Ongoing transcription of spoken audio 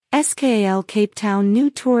SKAL Cape Town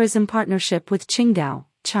new tourism partnership with Qingdao,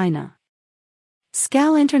 China.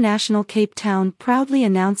 SKAL International Cape Town proudly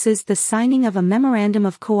announces the signing of a Memorandum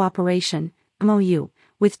of Cooperation, MOU,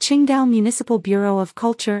 with Qingdao Municipal Bureau of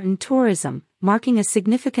Culture and Tourism, marking a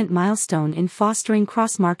significant milestone in fostering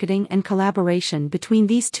cross-marketing and collaboration between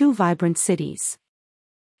these two vibrant cities.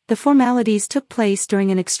 The formalities took place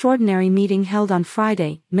during an extraordinary meeting held on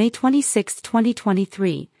Friday, May 26,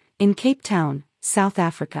 2023, in Cape Town, South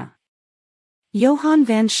Africa. Johan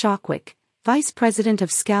van Schokwyk, Vice President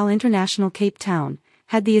of SKAL International Cape Town,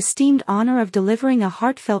 had the esteemed honor of delivering a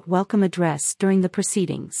heartfelt welcome address during the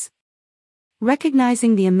proceedings.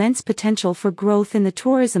 Recognizing the immense potential for growth in the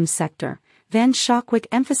tourism sector, Van Schokwyk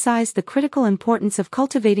emphasized the critical importance of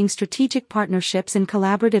cultivating strategic partnerships and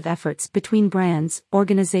collaborative efforts between brands,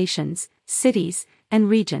 organizations, cities, and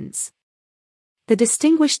regions. The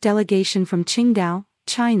distinguished delegation from Qingdao,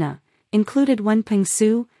 China, included Wenping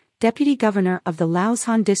Su, Deputy Governor of the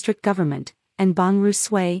Laoshan District Government, and Bangru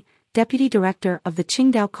Sui, Deputy Director of the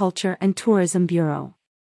Qingdao Culture and Tourism Bureau.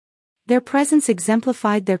 Their presence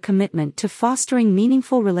exemplified their commitment to fostering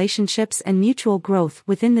meaningful relationships and mutual growth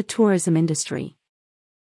within the tourism industry.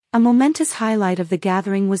 A momentous highlight of the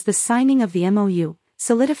gathering was the signing of the MOU,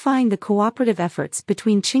 solidifying the cooperative efforts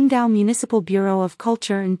between Qingdao Municipal Bureau of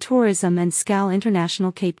Culture and Tourism and SKAL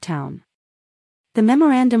International Cape Town. The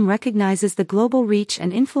memorandum recognizes the global reach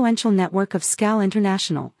and influential network of SKAL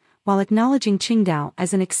International, while acknowledging Qingdao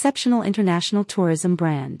as an exceptional international tourism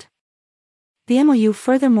brand. The MOU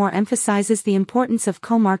furthermore emphasizes the importance of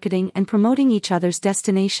co-marketing and promoting each other's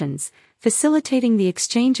destinations, facilitating the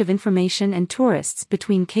exchange of information and tourists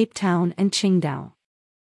between Cape Town and Qingdao.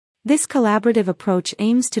 This collaborative approach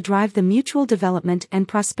aims to drive the mutual development and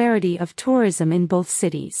prosperity of tourism in both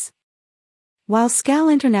cities. While SKAL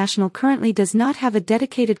International currently does not have a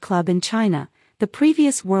dedicated club in China, the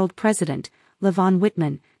previous world president, Levon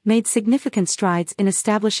Whitman, made significant strides in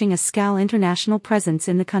establishing a SKAL International presence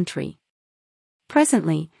in the country.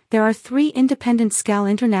 Presently, there are 3 independent SKAL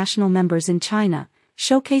International members in China,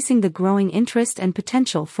 showcasing the growing interest and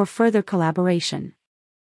potential for further collaboration.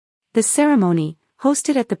 The ceremony,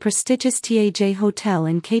 hosted at the prestigious TAJ Hotel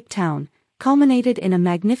in Cape Town, culminated in a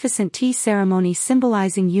magnificent tea ceremony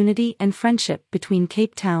symbolizing unity and friendship between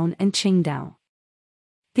Cape Town and Qingdao.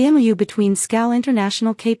 The MOU between SKAL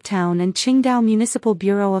International Cape Town and Qingdao Municipal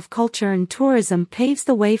Bureau of Culture and Tourism paves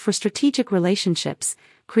the way for strategic relationships,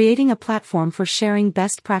 creating a platform for sharing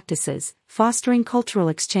best practices, fostering cultural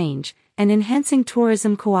exchange, and enhancing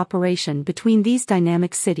tourism cooperation between these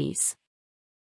dynamic cities.